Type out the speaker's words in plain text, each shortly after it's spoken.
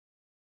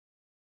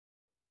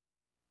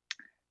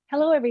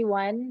Hello,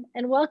 everyone,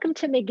 and welcome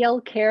to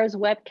McGill Cares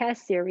webcast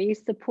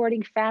series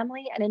supporting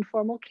family and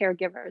informal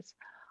caregivers.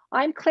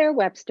 I'm Claire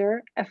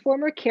Webster, a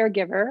former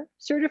caregiver,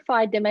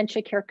 certified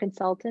dementia care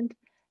consultant,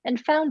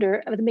 and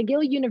founder of the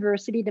McGill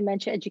University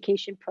Dementia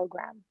Education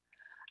Program.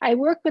 I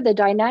work with a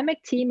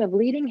dynamic team of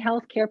leading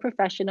healthcare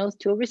professionals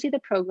to oversee the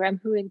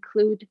program, who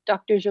include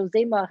Dr.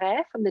 José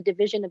Moret from the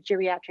Division of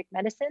Geriatric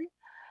Medicine,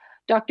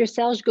 Dr.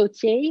 Serge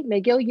Gauthier,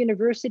 McGill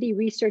University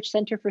Research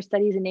Center for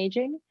Studies in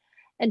Aging,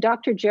 and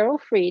Dr.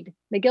 Gerald Fried,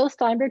 McGill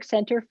Steinberg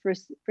Center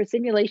for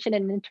Simulation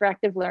and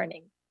Interactive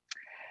Learning.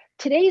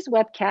 Today's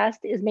webcast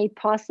is made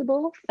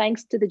possible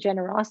thanks to the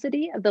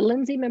generosity of the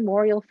Lindsay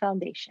Memorial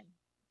Foundation.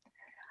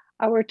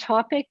 Our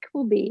topic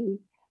will be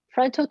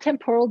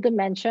frontotemporal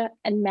dementia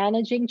and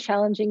managing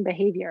challenging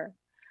behavior.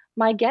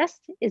 My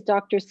guest is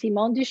Dr.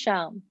 Simon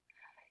Ducharme.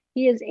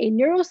 He is a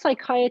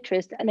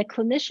neuropsychiatrist and a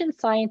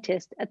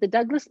clinician-scientist at the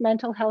Douglas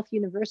Mental Health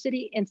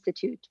University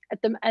Institute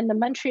and the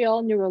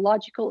Montreal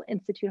Neurological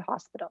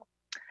Institute-Hospital.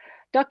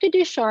 Dr.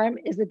 Ducharme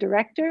is the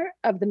director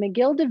of the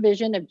McGill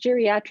Division of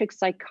Geriatric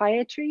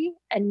Psychiatry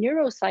and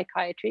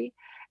Neuropsychiatry,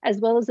 as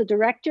well as the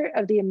director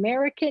of the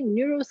American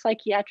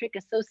Neuropsychiatric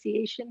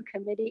Association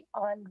Committee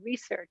on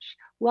Research.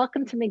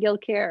 Welcome to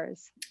McGill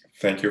Cares.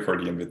 Thank you for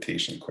the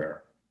invitation,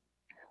 Claire.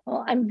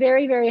 Well, I'm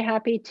very, very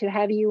happy to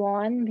have you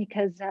on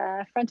because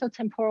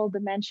frontotemporal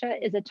dementia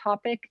is a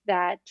topic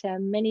that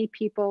many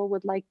people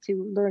would like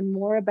to learn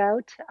more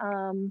about.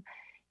 I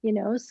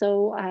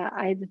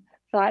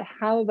thought,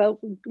 how about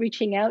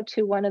reaching out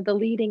to one of the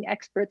leading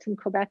experts in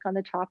Quebec on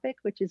the topic,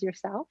 which is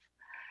yourself.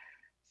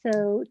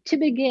 So to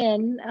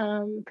begin,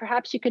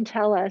 perhaps you can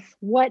tell us,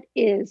 what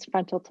is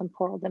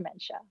frontotemporal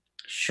dementia?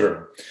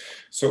 Sure.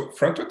 So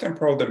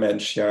frontotemporal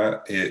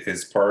dementia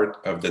is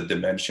part of the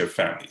dementia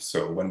family.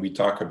 So when we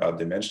talk about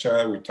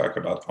dementia, we talk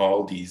about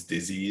all these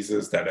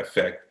diseases that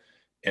affect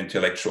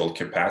intellectual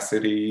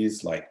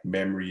capacities like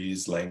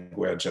memories,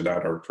 language, and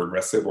that are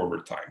progressive over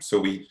time. So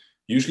we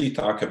usually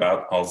talk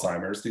about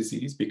Alzheimer's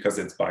disease because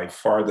it's by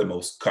far the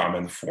most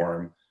common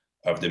form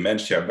of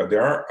dementia, but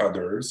there are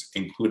others,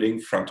 including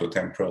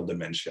frontotemporal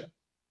dementia.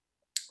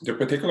 The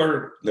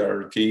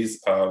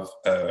particularities of,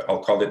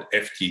 I'll call it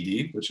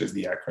FTD, which is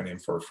the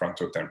acronym for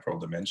frontotemporal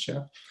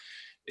dementia,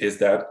 is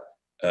that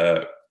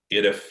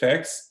it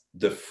affects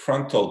the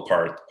frontal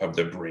part of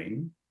the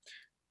brain,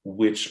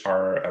 which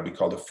are, we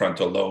call the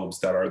frontal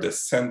lobes, that are the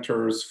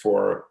centers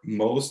for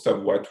most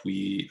of what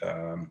we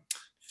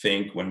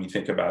think when we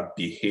think about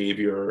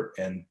behavior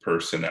and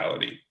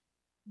personality.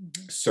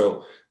 Mm-hmm.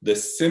 So the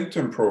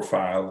symptom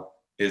profile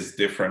is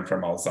different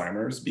from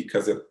Alzheimer's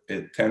because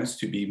it tends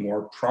to be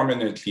more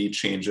prominently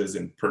changes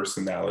in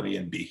personality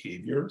and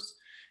behaviors,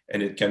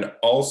 and it can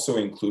also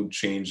include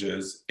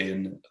changes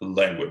in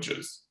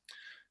languages.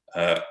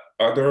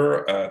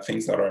 Other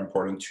things that are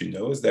important to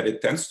know is that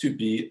it tends to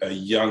be a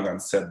young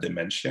onset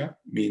dementia,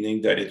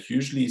 meaning that it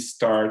usually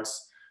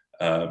starts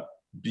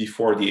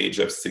before the age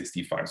of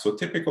 65. So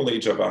typical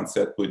age of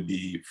onset would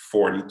be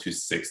 40 to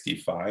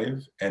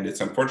 65, and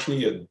it's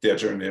unfortunately a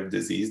degenerative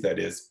disease that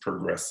is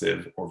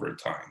progressive over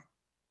time.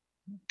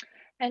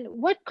 And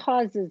what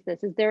causes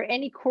this? Is there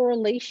any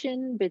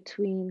correlation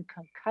between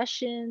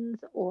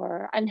concussions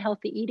or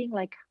unhealthy eating?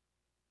 Like,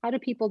 how do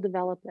people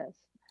develop this?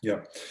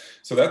 Yeah,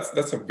 so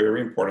that's a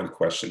very important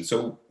question.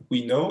 So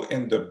we know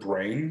in the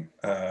brain,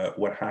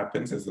 what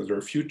happens is that there are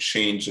a few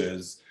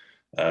changes.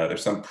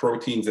 There's some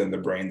proteins in the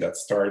brain that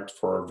start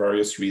for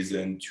various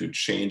reasons to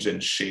change in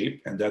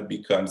shape, and that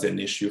becomes an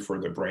issue for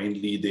the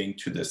brain, leading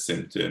to the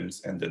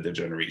symptoms and the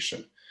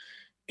degeneration.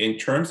 In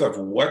terms of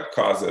what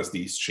causes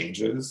these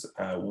changes,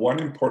 one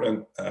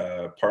important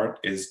part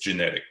is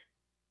genetic.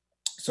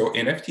 So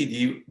in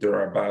FTD, there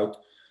are about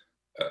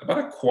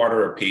a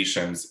quarter of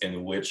patients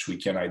in which we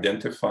can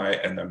identify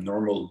an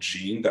abnormal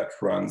gene that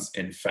runs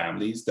in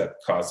families that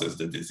causes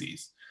the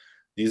disease.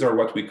 These are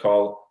what we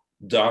call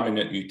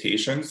dominant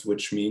mutations,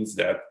 which means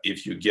that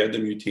if you get the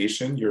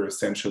mutation, you're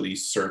essentially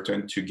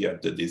certain to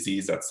get the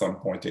disease at some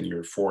point in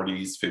your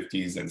 40s,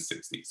 50s, and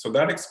 60s. So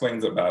that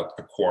explains about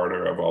a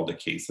quarter of all the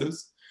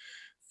cases.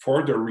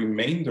 For the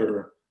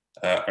remainder,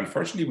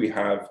 unfortunately, we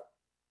have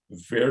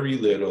very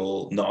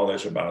little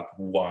knowledge about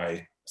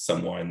why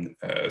someone,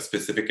 a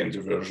specific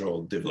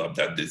individual, developed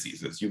that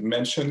disease. As you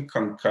mentioned,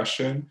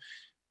 concussion,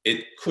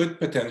 it could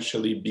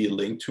potentially be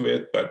linked to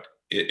it, but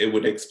it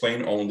would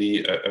explain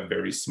only a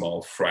very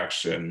small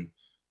fraction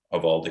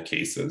of all the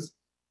cases.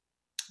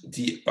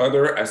 The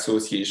other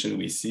association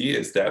we see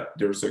is that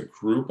there's a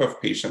group of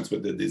patients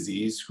with the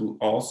disease who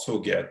also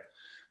get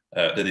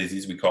the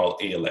disease we call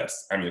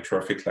ALS,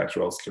 amyotrophic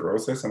lateral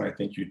sclerosis, and I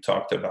think you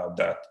talked about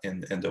that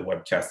in the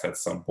webcast at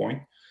some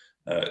point.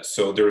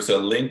 So there's a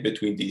link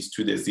between these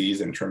two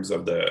diseases in terms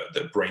of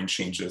the brain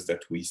changes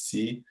that we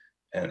see,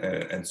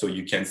 and so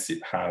you can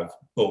have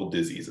both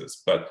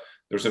diseases. But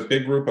there's a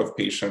big group of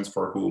patients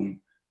for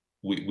whom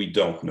we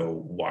don't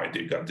know why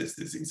they got this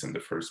disease in the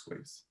first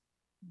place.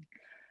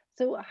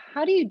 So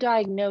how do you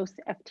diagnose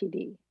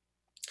FTD?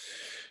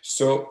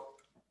 So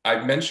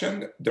I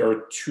mentioned there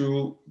are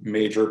two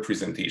major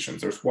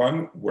presentations. There's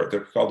one where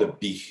they're called a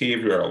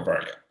behavioral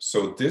variant.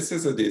 So this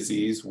is a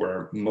disease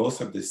where most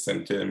of the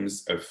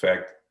symptoms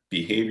affect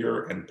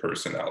behavior and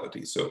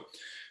personality. So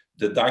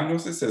the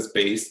diagnosis is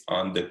based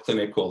on the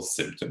clinical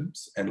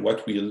symptoms. And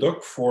what we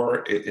look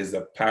for is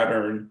a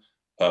pattern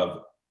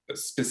of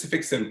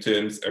specific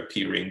symptoms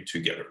appearing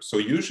together. So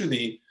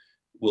usually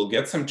we'll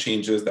get some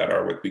changes that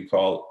are what we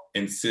call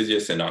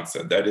insidious in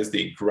onset. That is,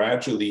 they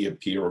gradually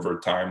appear over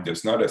time.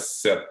 There's not a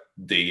set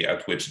day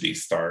at which they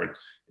start.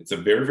 It's a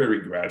very,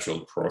 very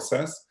gradual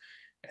process.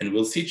 And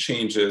we'll see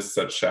changes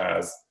such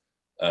as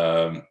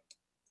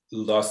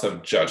loss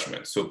of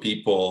judgment. So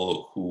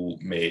people who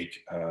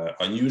make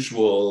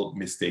unusual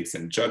mistakes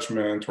in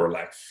judgment or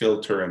lack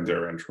filter in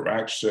their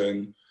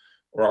interaction,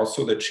 or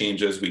also the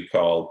changes we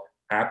call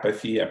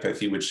apathy,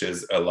 which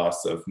is a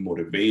loss of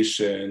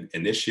motivation,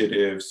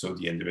 initiative. So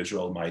the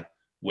individual might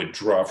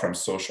withdraw from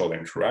social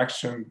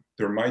interaction.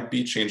 There might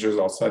be changes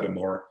also at a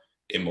more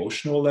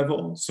emotional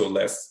level, so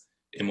less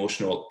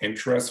emotional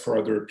interest for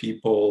other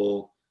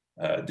people,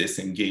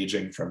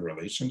 disengaging from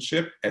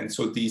relationship. And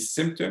so these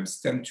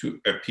symptoms tend to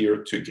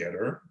appear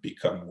together,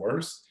 become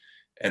worse.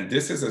 And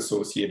this is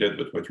associated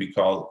with what we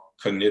call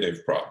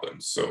cognitive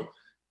problems. So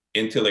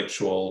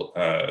intellectual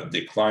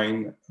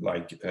decline,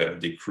 like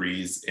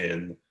decrease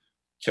in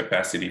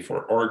capacity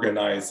for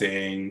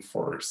organizing,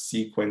 for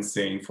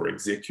sequencing, for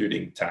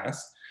executing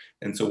tasks.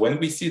 And so when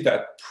we see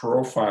that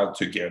profile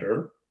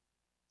together,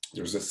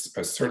 there's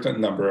a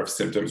certain number of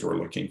symptoms we're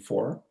looking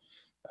for.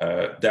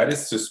 That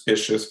is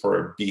suspicious for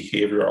a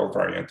behavioral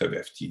variant of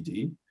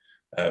FTD,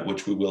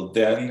 which we will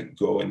then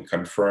go and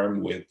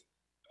confirm with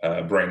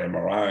brain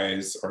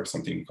MRIs or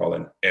something called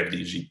an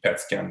FDG PET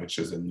scan, which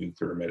is a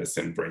nuclear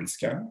medicine brain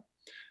scan.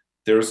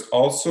 There's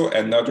also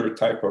another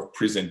type of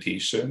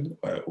presentation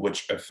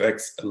which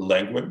affects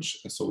language.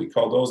 So we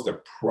call those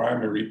the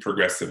primary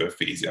progressive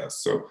aphasia.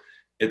 So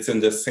it's in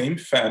the same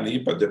family,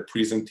 but the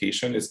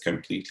presentation is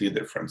completely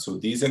different. So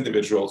these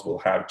individuals will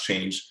have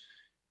change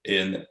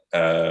in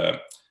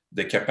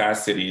the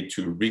capacity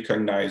to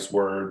recognize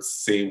words,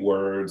 say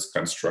words,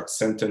 construct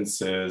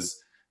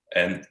sentences.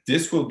 And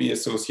this will be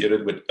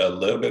associated with a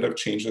little bit of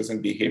changes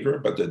in behavior,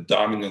 but the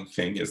dominant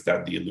thing is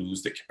that they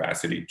lose the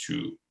capacity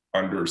to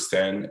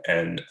understand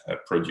and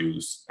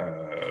produce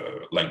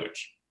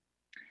language.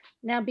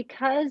 Now,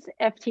 because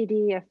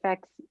FTD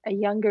affects a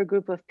younger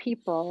group of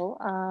people,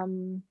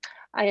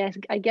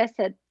 I guess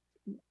that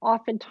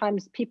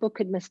oftentimes people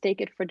could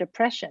mistake it for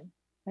depression,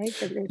 right?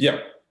 Yeah.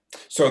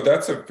 So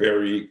that's a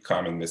very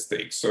common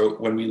mistake. So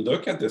when we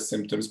look at the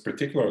symptoms,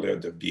 particularly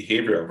the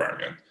behavioral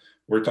variant,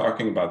 we're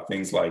talking about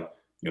things like,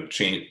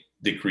 change,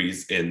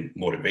 decrease in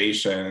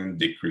motivation,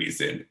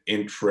 decrease in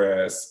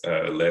interest,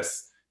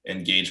 less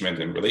engagement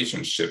in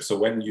relationships. So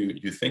when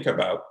you think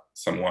about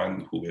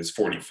someone who is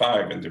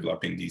 45 and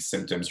developing these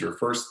symptoms, your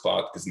first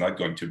thought is not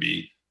going to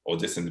be, oh,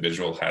 this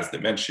individual has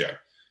dementia.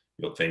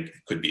 You'll think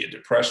it could be a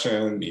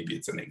depression, maybe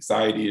it's an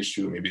anxiety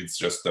issue, maybe it's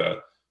just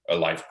a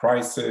life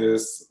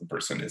crisis, the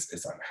person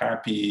is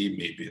unhappy,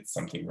 maybe it's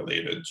something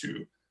related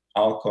to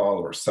alcohol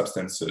or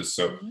substances.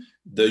 So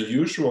the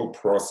usual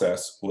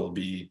process will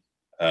be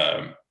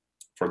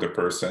for the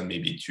person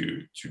maybe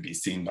to be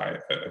seen by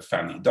a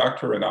family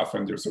doctor, and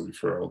often there's a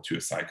referral to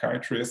a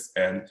psychiatrist.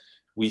 And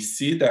we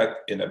see that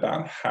in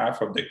about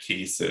half of the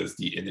cases,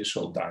 the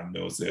initial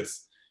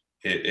diagnosis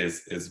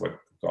is what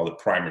we call a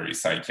primary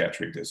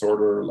psychiatric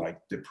disorder, like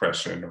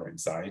depression or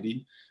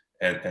anxiety.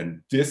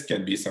 And this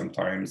can be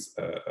sometimes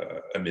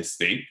a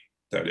mistake.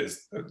 That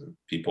is,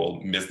 people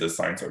miss the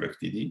signs of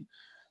FTD.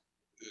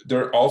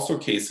 There are also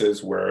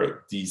cases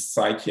where these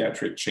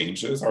psychiatric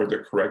changes are the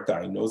correct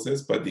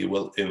diagnosis, but they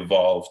will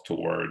evolve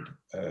toward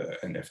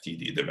an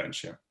FTD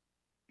dementia.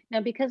 Now,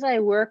 because I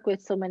work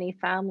with so many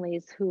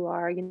families who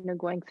are,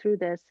 going through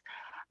this,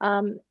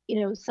 when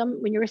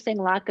you were saying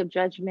lack of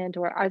judgment,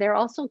 or are there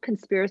also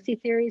conspiracy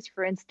theories?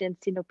 For instance,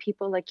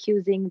 people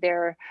accusing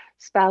their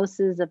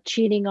spouses of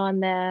cheating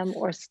on them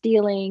or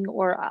stealing,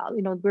 or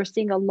we're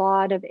seeing a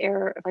lot of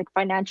error, like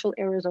financial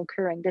errors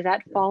occurring. Does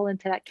that fall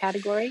into that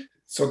category?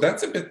 So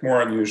that's a bit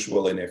more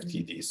unusual in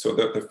FTD. So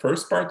the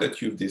first part that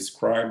you've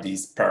described,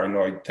 these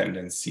paranoid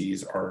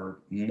tendencies, are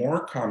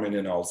more common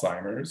in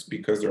Alzheimer's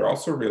because they're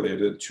also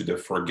related to the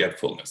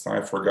forgetfulness. I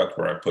forgot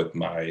where I put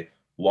my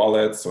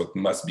wallet, so it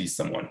must be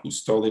someone who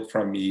stole it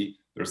from me.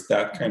 There's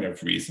that kind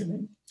of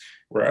reasoning.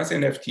 Whereas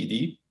in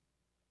FTD,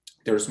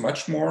 there's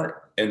much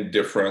more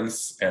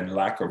indifference and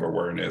lack of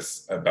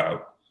awareness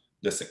about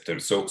the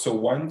symptoms. So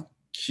one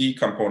key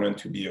component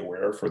to be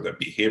aware for the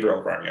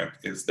behavioral variant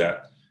is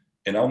that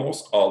in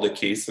almost all the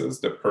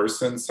cases, the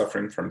person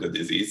suffering from the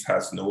disease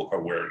has no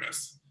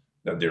awareness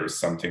that there is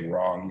something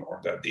wrong or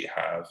that they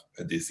have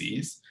a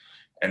disease.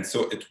 And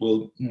so it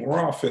will more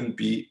often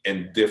be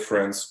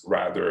indifference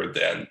rather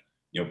than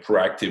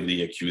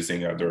proactively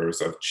accusing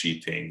others of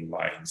cheating,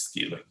 lying,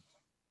 stealing.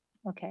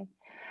 Okay.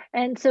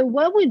 And so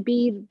what would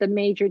be the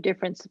major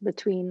difference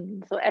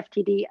between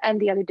FTD and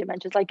the other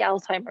dementias like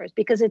Alzheimer's?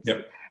 Because is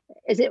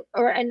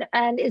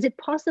it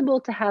possible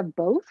to have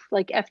both,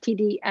 like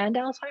FTD and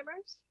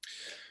Alzheimer's?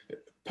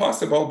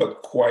 Possible,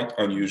 but quite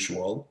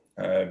unusual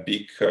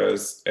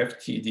because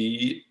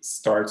FTD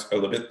starts a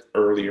little bit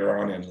earlier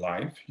on in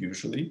life,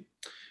 usually.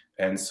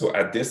 And so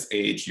at this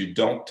age, you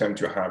don't tend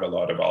to have a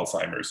lot of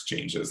Alzheimer's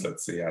changes,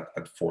 let's say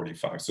at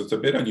 45. So it's a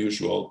bit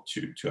unusual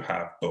to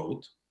have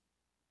both.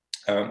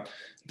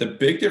 The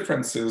big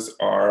differences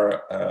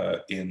are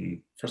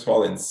first of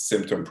all, in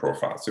symptom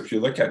profile. So if you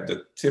look at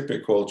the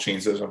typical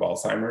changes of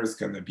Alzheimer's, it's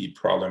going to be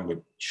problem with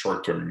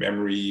short-term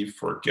memory,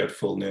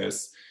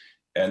 forgetfulness,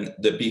 and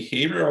the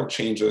behavioral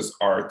changes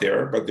are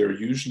there, but they're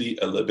usually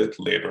a little bit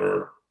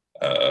later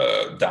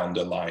down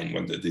the line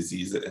when the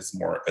disease is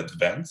more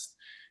advanced.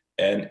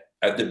 And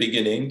at the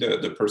beginning,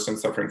 the person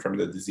suffering from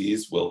the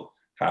disease will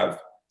have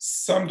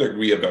some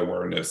degree of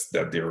awareness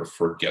that they're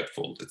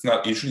forgetful. It's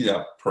not usually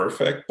not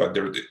perfect, but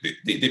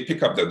they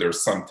pick up that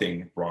there's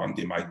something wrong.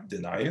 They might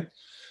deny it.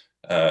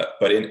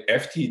 But in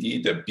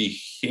FTD, the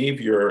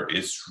behavior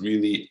is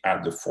really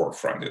at the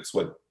forefront. It's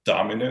what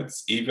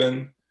dominates,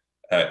 even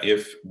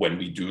if when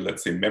we do,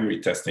 let's say, memory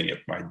testing, it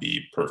might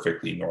be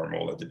perfectly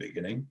normal at the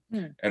beginning.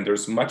 And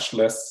there's much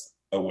less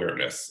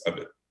awareness of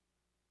it.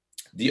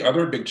 The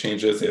other big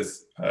changes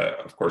is,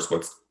 of course,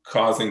 what's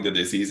causing the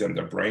disease in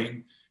the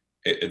brain.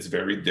 It's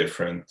very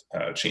different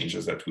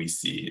changes that we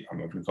see on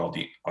what we call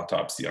the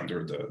autopsy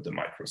under the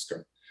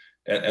microscope.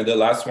 And the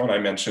last one I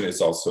mentioned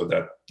is also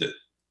that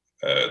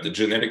the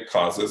genetic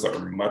causes are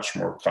much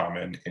more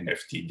common in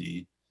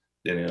FTD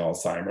than in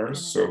Alzheimer's.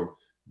 So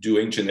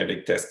doing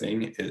genetic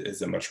testing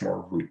is a much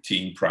more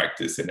routine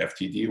practice in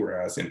FTD,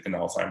 whereas in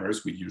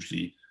Alzheimer's, we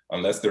usually,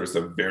 unless there's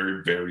a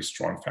very, very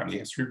strong family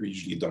history, we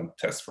usually don't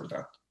test for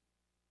that.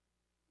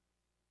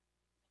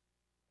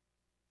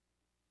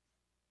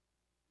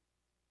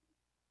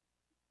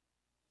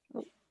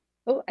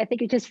 Oh, I think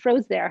you just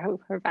froze there.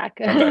 We're back.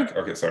 I'm back.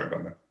 Okay, sorry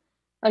about that.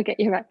 Okay,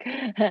 you're back.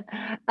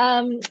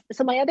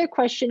 So my other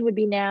question would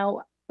be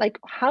now, like,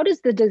 how does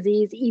the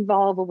disease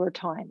evolve over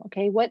time?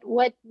 Okay, what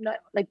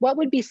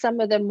would be some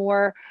of the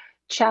more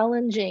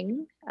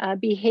challenging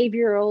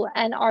behavioral,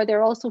 and are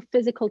there also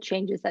physical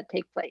changes that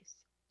take place?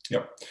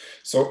 Yep.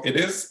 So it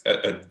is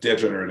a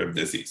degenerative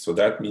disease. So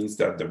that means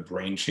that the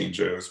brain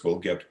changes will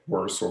get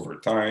worse over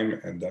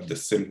time and that the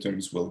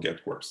symptoms will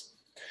get worse.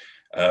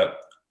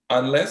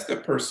 Unless the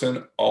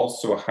person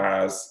also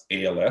has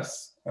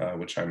ALS,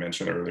 which I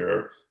mentioned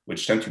earlier,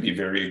 which tend to be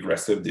very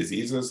aggressive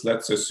diseases.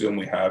 Let's assume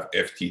we have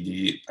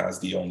FTD as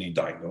the only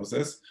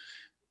diagnosis.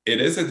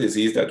 It is a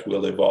disease that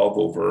will evolve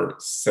over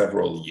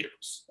several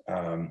years,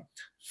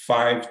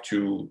 5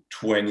 to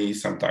 20,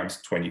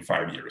 sometimes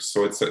 25 years.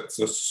 So it's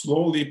a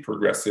slowly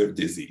progressive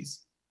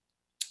disease.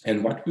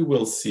 And what we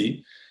will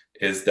see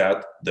is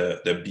that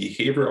the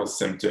behavioral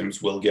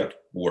symptoms will get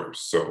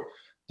worse. So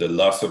the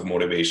loss of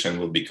motivation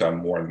will become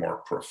more and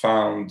more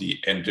profound. The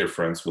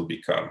indifference will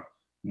become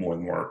more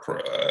and more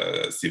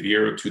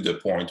severe, to the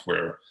point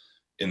where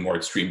in more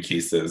extreme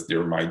cases,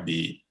 there might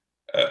be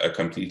a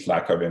complete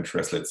lack of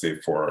interest, let's say,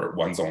 for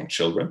one's own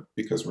children,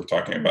 because we're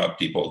talking about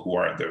people who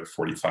are in their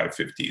 45,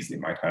 50s. They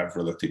might have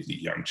relatively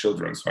young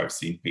children. So I've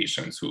seen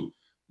patients who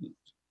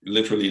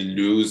literally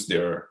lose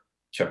their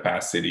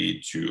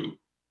capacity to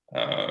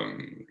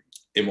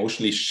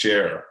emotionally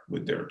share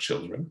with their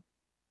children.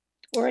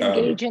 Or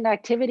engage in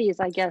activities,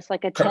 I guess,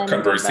 like attend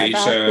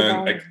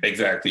conversation,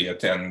 exactly,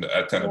 attend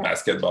a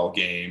basketball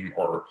game,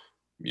 or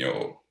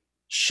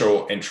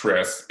show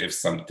interest if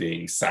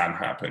something sad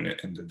happened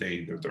in the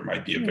day. There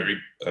might be a very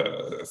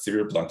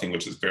severe blunting,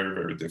 which is very,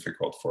 very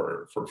difficult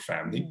for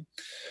family.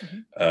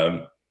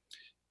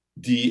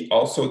 The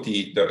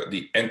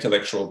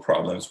intellectual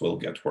problems will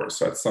get worse.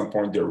 So at some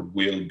point there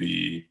will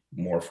be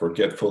more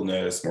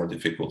forgetfulness, more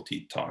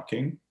difficulty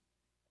talking.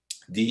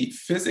 The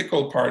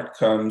physical part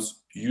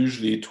comes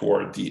usually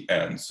toward the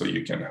end. So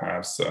you can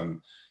have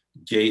some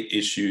gait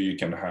issue, you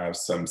can have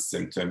some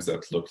symptoms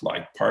that look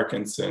like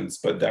Parkinson's,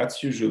 but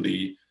that's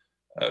usually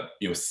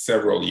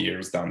several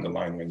years down the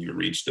line when you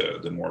reach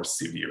the more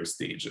severe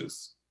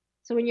stages.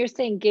 So when you're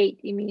saying gait,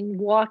 you mean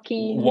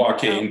walking?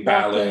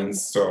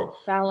 Balance. So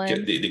balance.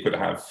 They could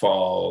have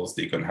falls,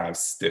 they can have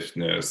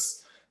stiffness.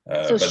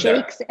 So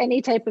shakes,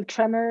 any type of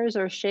tremors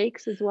or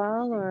shakes as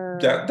well? Or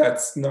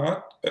that's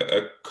not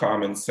a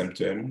common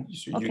symptom.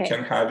 You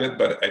can have it,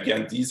 but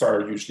again, these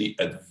are usually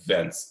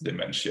advanced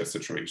dementia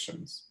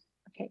situations.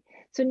 Okay.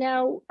 So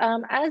now,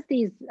 as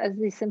these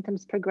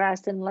symptoms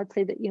progress, and let's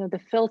say that the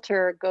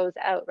filter goes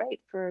out, right,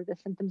 for the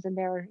symptoms, and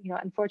they're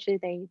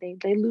unfortunately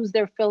they lose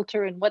their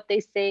filter in what they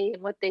say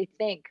and what they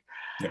think.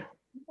 Yeah.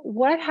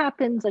 What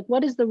happens, like,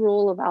 what is the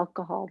role of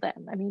alcohol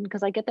then? I mean,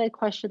 because I get that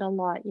question a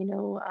lot,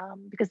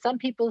 because some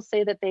people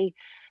say that they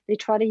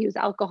try to use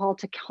alcohol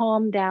to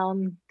calm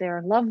down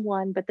their loved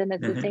one, but then at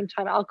the same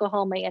time,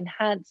 alcohol may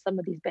enhance some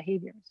of these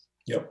behaviors.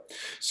 Yep.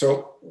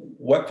 So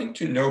one thing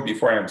to know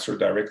before I answer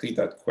directly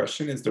that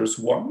question is there's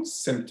one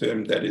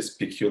symptom that is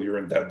peculiar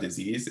in that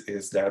disease,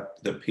 is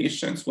that the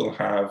patients will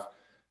have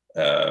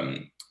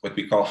what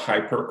we call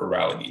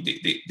hyperorality.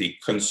 They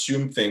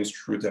consume things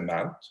through the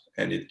mouth,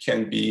 and it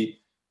can be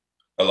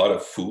a lot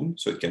of food.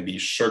 So it can be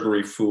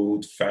sugary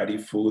food, fatty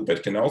food, but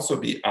it can also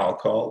be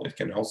alcohol. It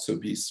can also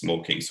be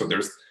smoking. So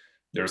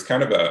there's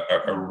kind of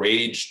a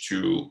rage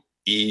to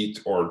eat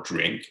or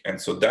drink.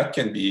 And so that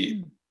can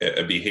be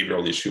a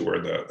behavioral issue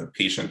where the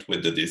patient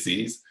with the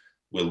disease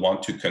will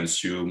want to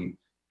consume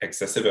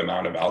excessive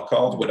amount of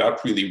alcohol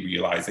without really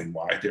realizing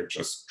why. They're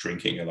just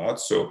drinking a lot.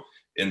 So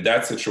in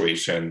that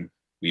situation,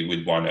 we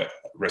would want to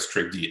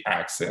restrict the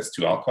access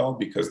to alcohol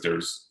because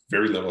there's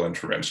very little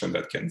intervention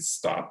that can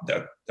stop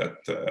that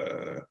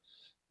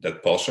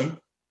pulsion.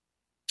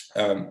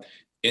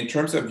 In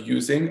terms of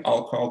using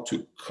alcohol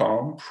to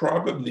calm,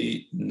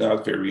 probably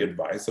not very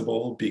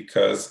advisable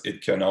because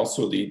it can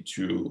also lead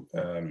to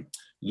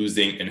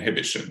losing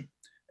inhibition.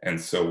 And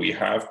so we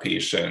have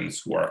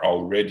patients who are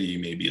already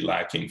maybe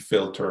lacking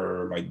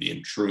filter, might be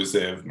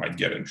intrusive, might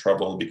get in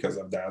trouble because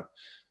of that.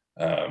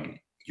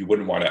 You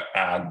wouldn't want to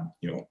add,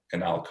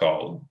 an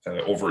alcohol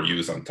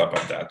overuse on top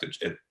of that.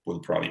 It will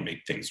probably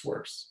make things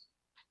worse.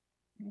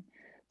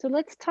 So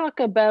let's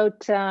talk about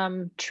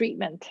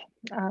treatment.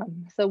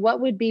 So what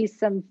would be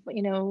some,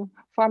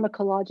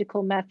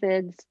 pharmacological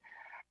methods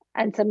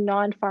and some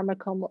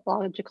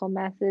non-pharmacological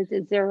methods?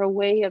 Is there a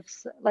way of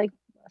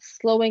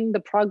slowing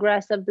the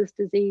progress of this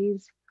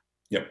disease?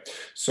 Yep.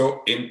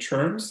 So in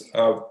terms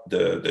of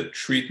the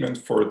treatment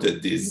for the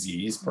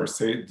disease per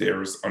se,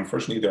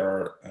 unfortunately, there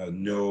are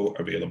no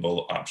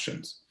available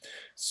options.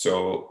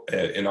 So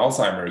in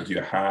Alzheimer's, you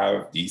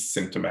have the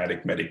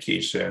symptomatic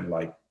medication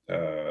like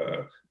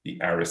the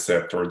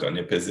Aricept or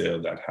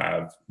donepezil that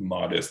have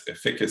modest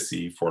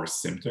efficacy for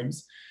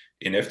symptoms.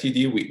 In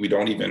FTD, we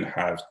don't even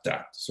have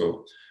that.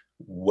 So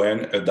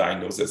when a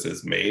diagnosis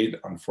is made,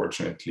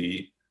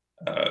 unfortunately,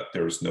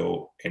 there's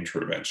no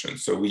intervention.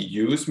 So we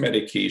use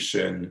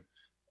medication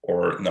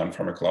or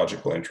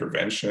non-pharmacological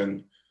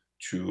intervention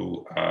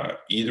to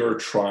either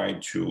try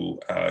to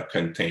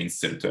contain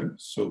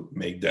symptoms, so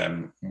make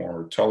them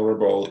more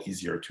tolerable,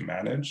 easier to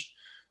manage.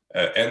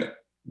 And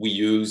we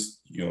use,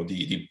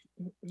 the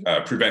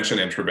prevention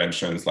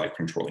interventions like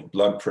controlling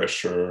blood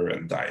pressure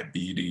and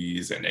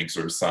diabetes and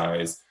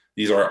exercise.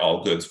 These are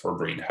all good for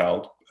brain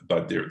health,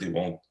 but they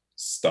won't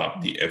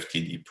stop the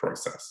FTD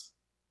process.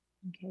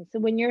 Okay, so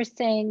when you're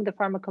saying the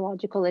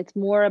pharmacological, it's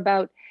more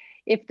about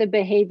if the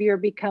behavior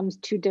becomes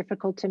too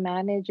difficult to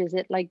manage, is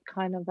it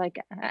kind of like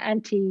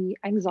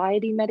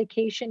anti-anxiety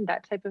medication,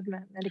 that type of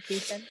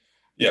medication?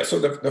 Yeah, so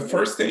the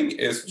first thing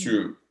is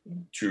to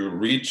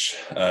reach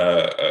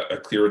a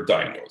clear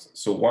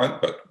diagnosis.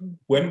 But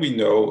when we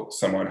know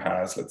someone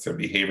has, let's say, a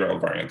behavioral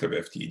variant of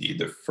FTD,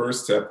 the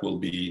first step will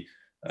be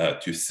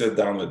to sit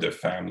down with the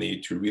family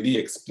to really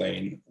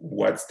explain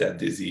what's that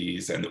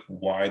disease and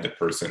why the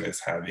person is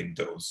having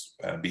those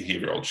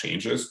behavioral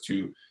changes,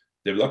 to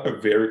develop a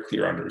very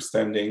clear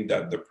understanding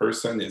that the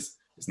person is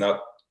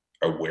not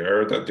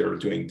aware that they're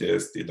doing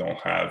this. They don't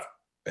have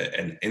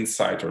an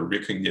insight or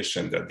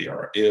recognition that they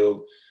are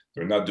ill.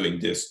 They're not doing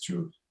this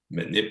to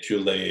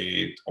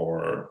manipulate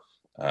or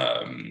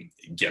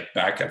get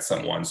back at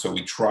someone. So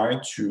we try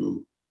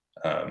to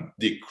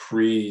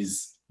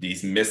decrease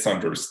these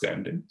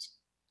misunderstandings.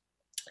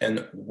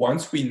 And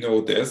once we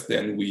know this,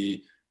 then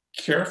we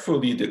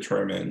carefully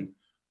determine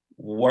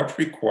what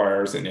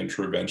requires an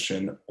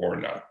intervention or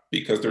not,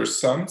 because there's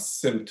some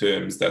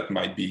symptoms that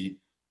might be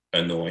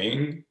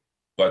annoying,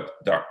 but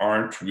that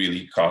aren't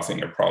really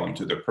causing a problem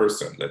to the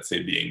person. Let's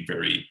say being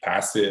very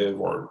passive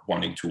or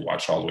wanting to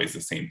watch always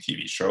the same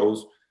TV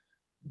shows.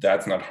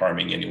 That's not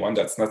harming anyone.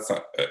 That's not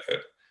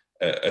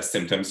a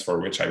symptoms for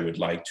which I would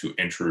like to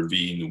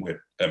intervene with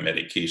a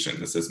medication.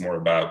 This is more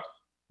about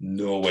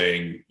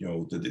knowing,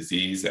 the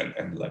disease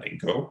and letting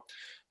go.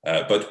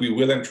 But we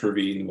will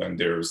intervene when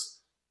there's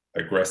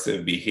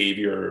aggressive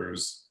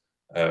behaviors.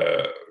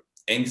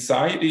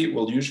 Anxiety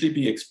will usually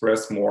be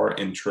expressed more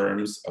in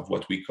terms of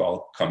what we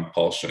call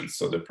compulsion.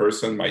 So the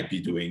person might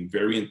be doing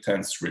very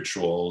intense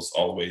rituals,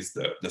 always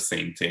the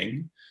same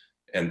thing.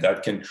 And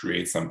that can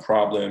create some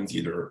problems,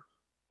 either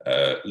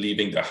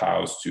leaving the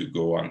house to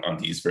go on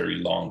these very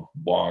long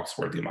walks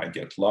where they might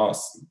get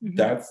lost.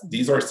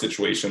 These are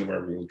situations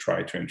where we will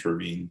try to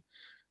intervene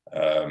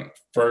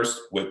first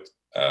with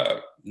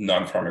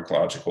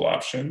non-pharmacological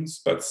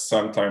options, but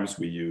sometimes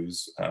we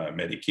use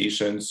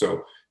medication.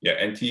 So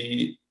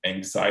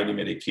anti-anxiety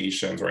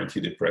medications or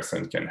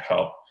antidepressants can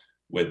help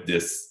with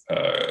this,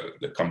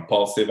 the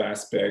compulsive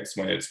aspects.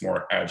 When it's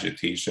more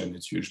agitation,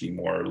 it's usually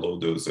more low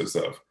doses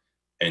of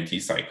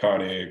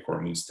antipsychotic or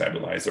mood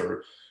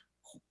stabilizer,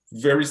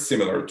 very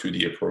similar to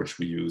the approach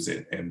we use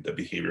in the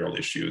behavioral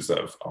issues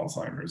of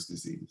Alzheimer's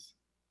disease.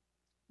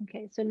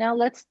 Okay, so now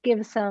let's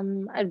give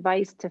some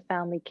advice to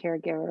family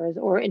caregivers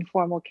or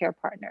informal care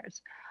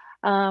partners.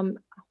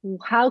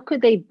 How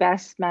could they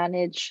best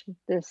manage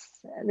this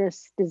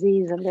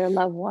disease of their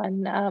loved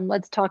one?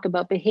 Let's talk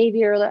about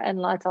behavior, and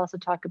let's also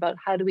talk about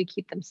how do we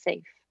keep them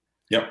safe.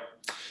 Yep.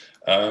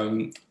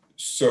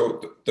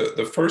 So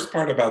the first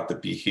part about the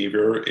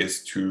behavior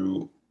is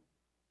to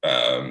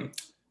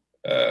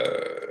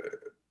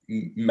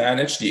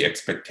manage the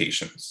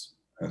expectations.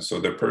 And so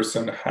the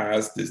person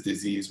has this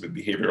disease with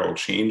behavioral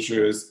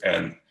changes,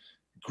 and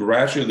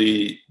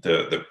gradually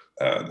the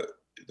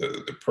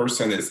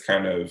person is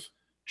kind of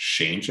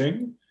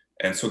changing.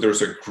 And so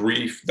there's a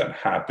grief that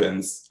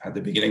happens at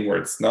the beginning where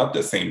it's not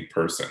the same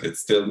person. It's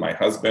still my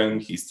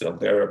husband, he's still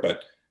there,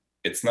 but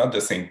it's not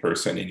the same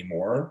person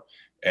anymore.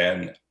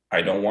 And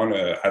I don't want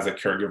to, as a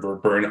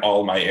caregiver, burn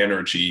all my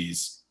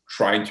energies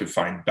trying to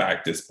find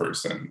back this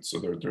person. So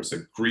there's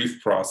a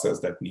grief process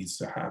that needs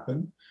to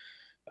happen,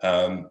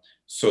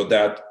 so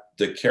that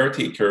the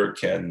caretaker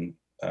can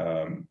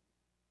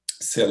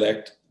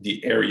select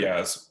the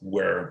areas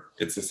where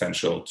it's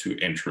essential to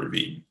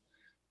intervene.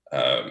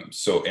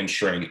 So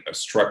ensuring a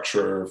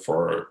structure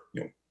for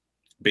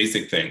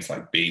basic things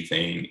like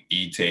bathing,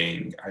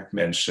 eating. I've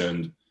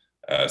mentioned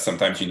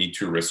sometimes you need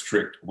to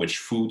restrict which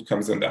food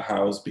comes in the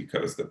house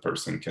because the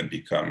person can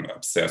become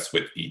obsessed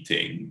with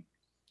eating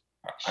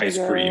ice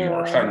cream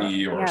or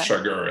honey or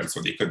sugar. And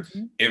so they could,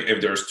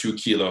 if there's 2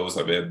 kilos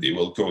of it, they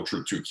will go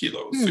through 2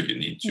 kilos. So you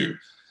need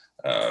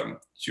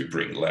to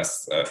bring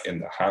less in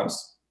the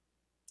house.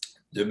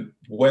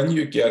 When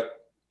you get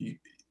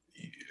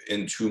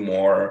into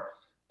more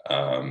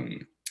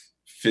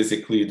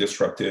physically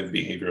disruptive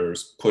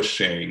behaviors,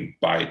 pushing,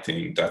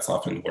 biting, that's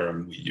often where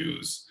we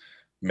use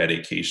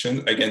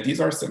medication. Again,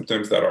 these are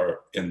symptoms that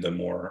are in the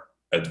more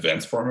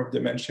advanced form of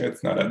dementia.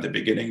 It's not at the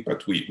beginning,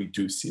 but we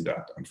do see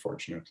that,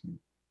 unfortunately.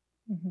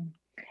 Mm-hmm.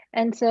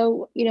 And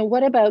so,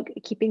 what about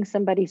keeping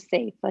somebody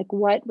safe? Like,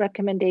 what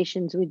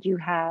recommendations would you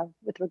have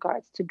with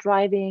regards to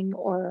driving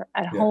or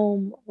at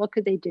home? What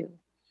could they do?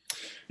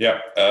 Yeah,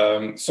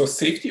 so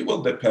safety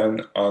will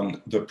depend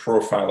on the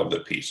profile of the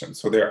patient.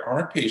 So there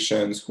are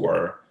patients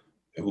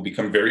who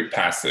become very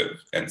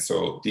passive. And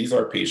so these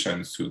are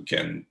patients who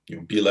can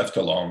be left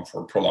alone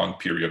for a prolonged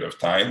period of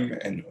time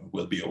and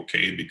will be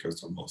okay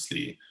because they'll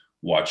mostly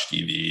watch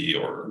TV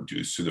or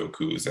do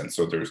Sudokus. And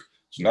so there's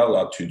not a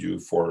lot to do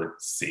for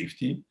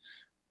safety.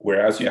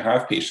 Whereas you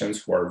have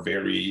patients who are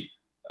very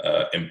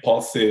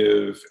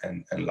impulsive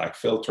and lack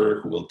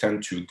filter, who will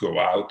tend to go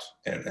out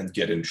and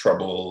get in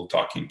trouble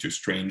talking to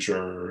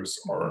strangers,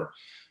 or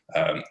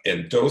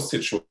in those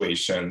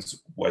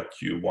situations, what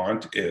you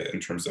want in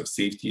terms of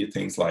safety,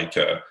 things like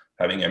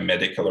having a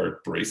medical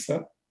alert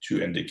bracelet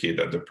to indicate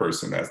that the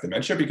person has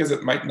dementia, because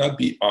it might not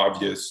be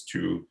obvious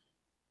to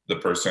the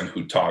person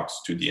who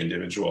talks to the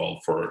individual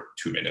for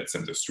 2 minutes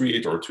in the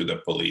street or to the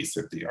police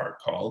if they are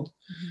called.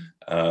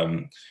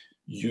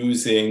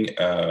 Using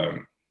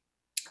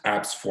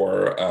apps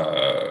for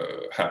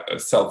a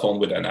cell phone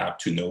with an app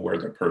to know where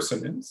the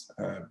person is,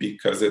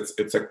 because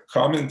it's a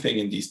common thing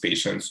in these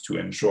patients to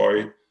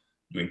enjoy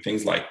doing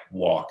things like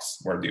walks,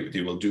 where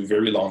they will do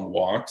very long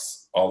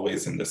walks,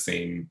 always in the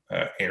same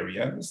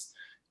areas.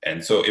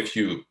 And so if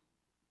you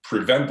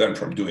prevent them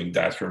from doing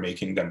that, you're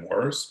making them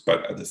worse,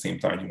 but at the same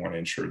time, you want to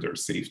ensure their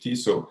safety.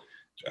 So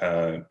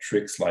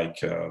tricks like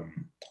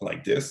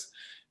this.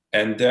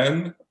 And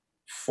then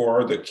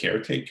for the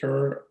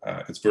caretaker,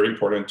 it's very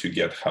important to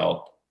get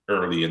help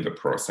early in the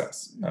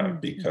process,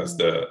 because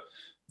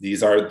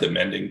these are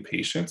demanding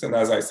patients. And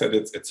as I said,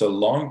 it's a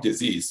long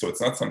disease. So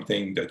it's not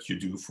something that you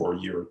do for a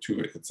year or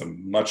two. It's a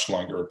much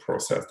longer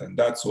process than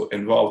that. So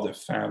involve the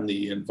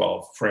family,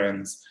 involve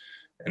friends,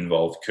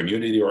 involve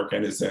community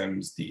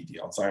organisms, the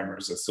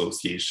Alzheimer's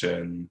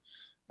Association,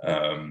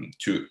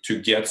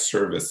 to get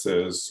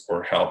services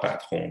or help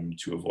at home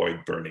to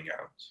avoid burning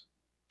out.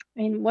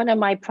 I mean, one of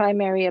my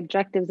primary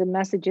objectives and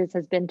messages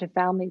has been to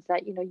families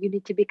that, you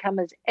need to become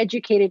as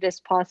educated as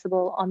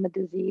possible on the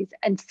disease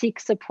and seek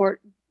support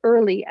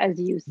early, as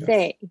you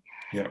say.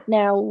 Yeah.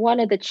 Now,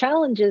 one of the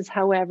challenges,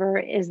 however,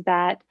 is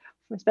that,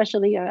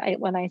 especially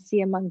when I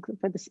see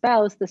for the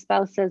spouse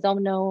says, oh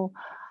no,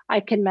 I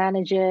can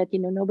manage it.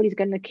 Nobody's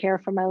going to care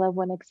for my loved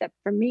one except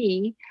for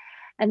me.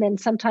 And then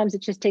sometimes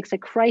it just takes a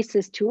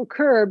crisis to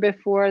occur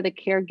before the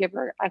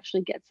caregiver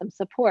actually gets some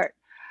support.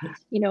 Yes.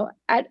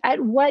 At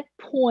what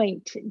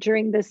point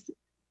during this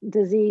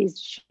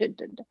disease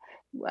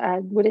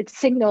would it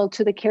signal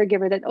to the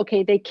caregiver that,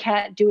 okay, they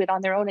can't do it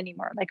on their own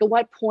anymore? Like, at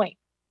what point?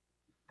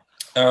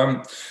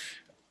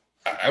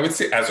 I would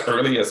say as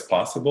early as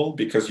possible,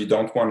 because you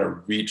don't want to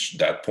reach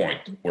that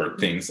point where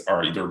things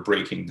are either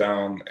breaking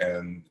down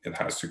and it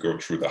has to go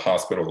through the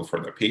hospital for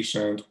the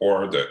patient,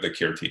 or the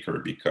caretaker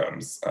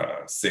becomes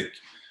sick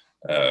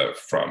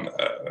from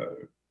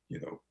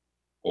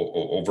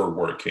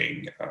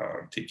overworking,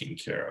 taking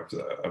care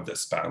of the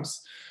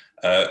spouse.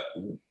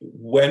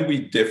 When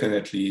we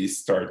definitely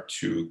start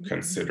to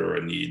consider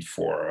a need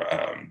for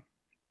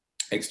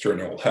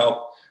external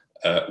help,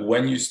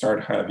 when you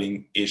start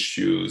having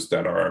issues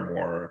that are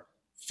more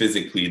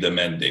physically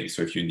demanding.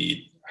 So if you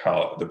need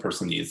help, the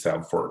person needs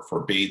help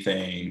for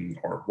bathing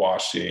or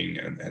washing,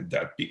 and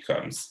that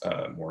becomes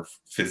more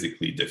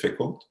physically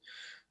difficult.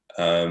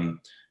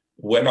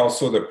 When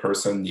also the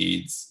person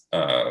needs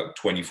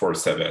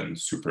 24/7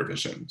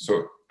 supervision.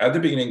 So at the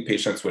beginning,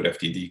 patients with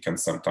FTD can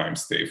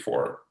sometimes stay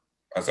for,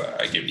 as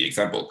I gave the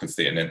example, could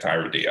stay an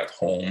entire day at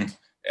home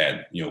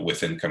And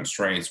within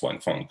constraints, one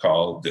phone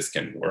call, this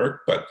can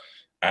work. But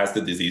as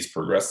the disease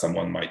progresses,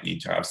 someone might need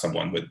to have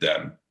someone with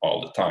them all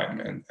the time,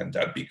 and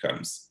that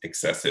becomes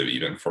excessive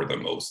even for the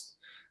most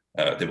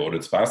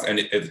devoted spouse. And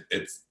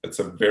it's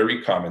a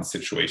very common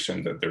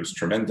situation that there's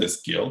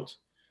tremendous guilt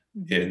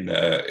in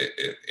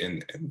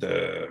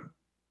the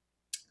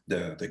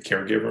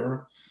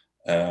caregiver,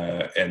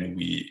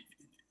 and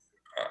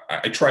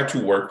I try to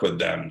work with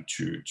them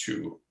to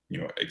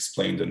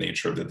explain the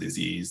nature of the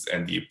disease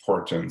and the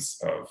importance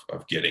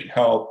of getting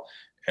help,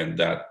 and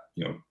that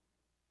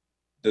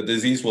the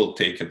disease will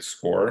take its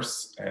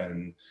course,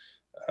 and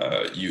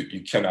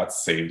you cannot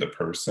save the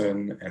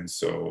person, and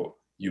so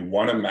you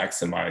want to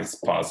maximize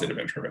positive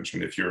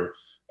intervention. If you're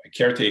a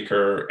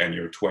caretaker and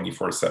you're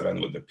 24/7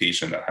 with the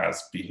patient that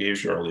has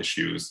behavioral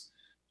issues,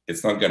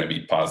 it's not going to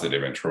be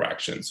positive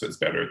interaction. So it's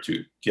better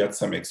to get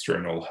some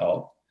external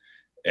help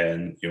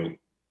and you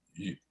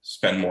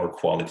spend more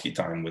quality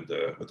time with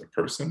the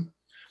person.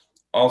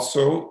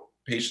 Also,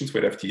 patients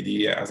with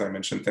FTD, as I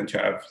mentioned, tend to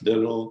have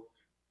little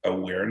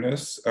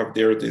awareness of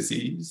their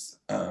disease.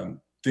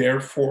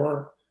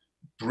 Therefore,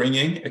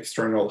 bringing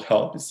external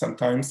help is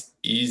sometimes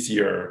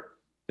easier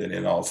than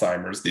in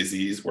Alzheimer's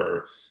disease,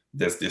 where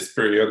there's this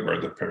period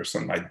where the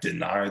person might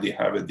deny they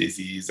have a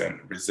disease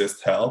and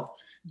resist help.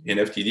 In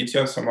FTD, if you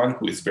have someone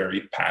who is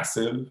very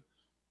passive,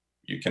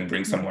 you can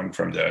bring someone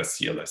from the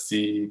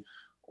CLSC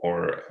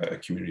or a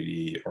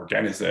community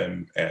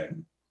organism,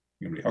 and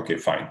you'll be, okay,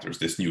 fine, there's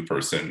this new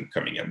person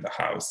coming in the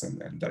house,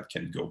 and that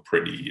can go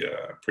pretty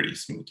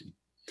smoothly.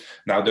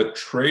 Now, the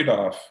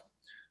trade-off,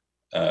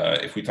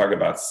 if we talk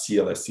about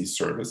CLSC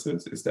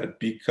services, is that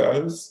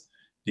because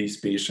these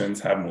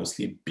patients have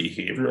mostly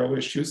behavioral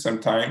issues,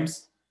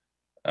 sometimes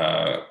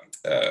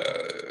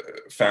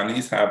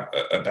families have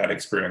a bad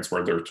experience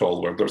where they're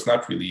told, well, there's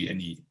not really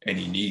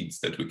any needs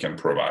that we can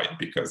provide,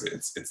 because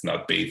it's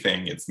not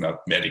bathing, it's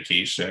not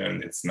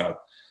medication, it's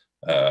not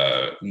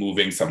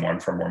moving someone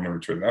from one room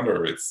to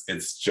another.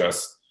 It's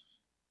just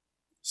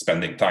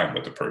spending time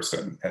with the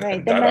person.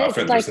 And that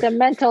often, it's like the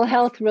mental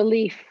health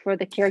relief for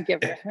the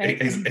caregiver. Right?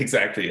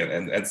 Exactly,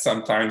 and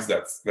sometimes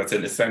that's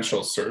an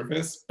essential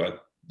service,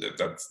 but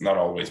that's not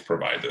always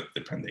provided,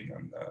 depending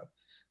on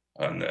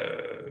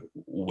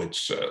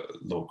which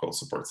local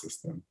support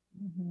system.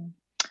 Mm-hmm.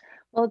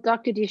 Well,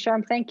 Dr.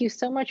 Ducharme, thank you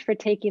so much for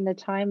taking the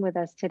time with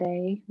us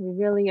today. We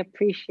really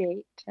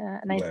appreciate,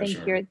 and Pleasure. I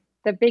think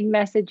the big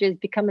message is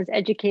become as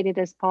educated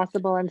as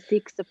possible and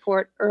seek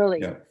support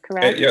early,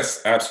 correct?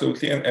 Yes,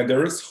 absolutely. And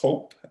there is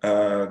hope.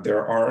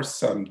 There are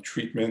some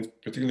treatments,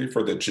 particularly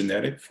for the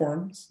genetic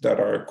forms, that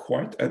are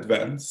quite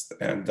advanced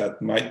and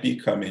that might be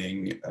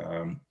coming,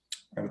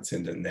 I would say,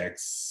 in the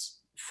next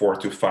 4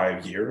 to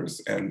 5 years.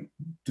 And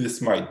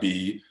this might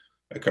be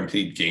a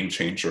complete game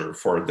changer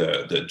for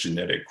the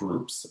genetic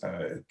groups.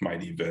 It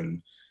might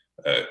even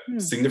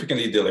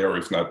significantly delay, or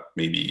if not,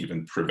 maybe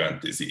even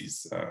prevent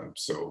disease.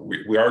 So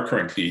we are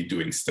currently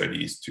doing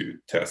studies to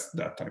test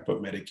that type of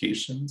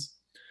medications.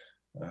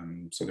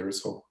 So there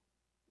is hope.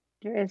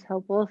 There is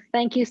hope. Well,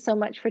 thank you so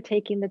much for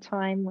taking the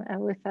time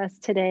with us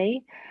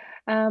today.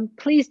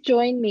 Please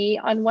join me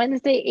on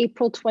Wednesday,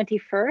 April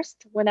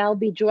 21st, when I'll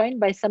be joined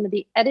by some of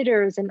the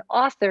editors and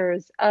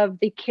authors of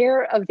The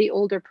Care of the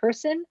Older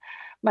Person.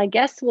 My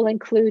guests will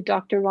include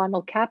Dr.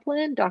 Ronald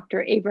Kaplan,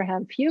 Dr.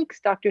 Abraham Fuchs,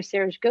 Dr.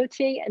 Serge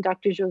Gauthier, and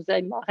Dr.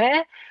 José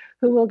Moret,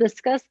 who will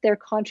discuss their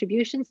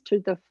contributions to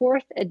the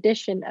 4th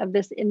edition of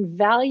this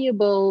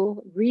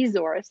invaluable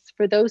resource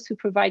for those who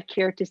provide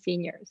care to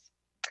seniors.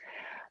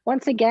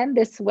 Once again,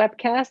 this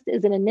webcast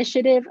is an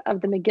initiative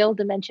of the McGill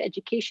Dementia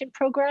Education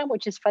Program,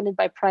 which is funded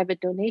by private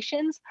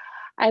donations.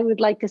 I would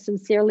like to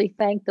sincerely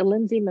thank the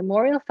Lindsay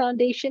Memorial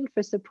Foundation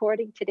for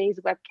supporting today's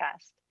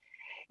webcast.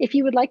 If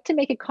you would like to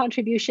make a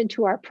contribution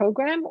to our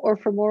program or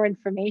for more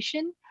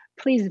information,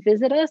 please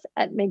visit us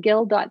at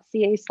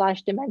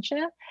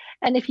mcgill.ca/dementia.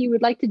 And if you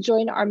would like to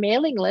join our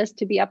mailing list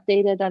to be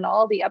updated on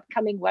all the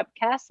upcoming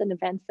webcasts and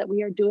events that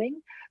we are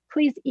doing,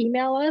 please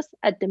email us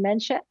at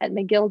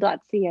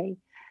dementia@mcgill.ca.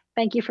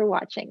 Thank you for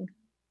watching.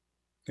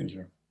 Thank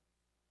you.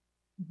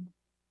 Mm-hmm.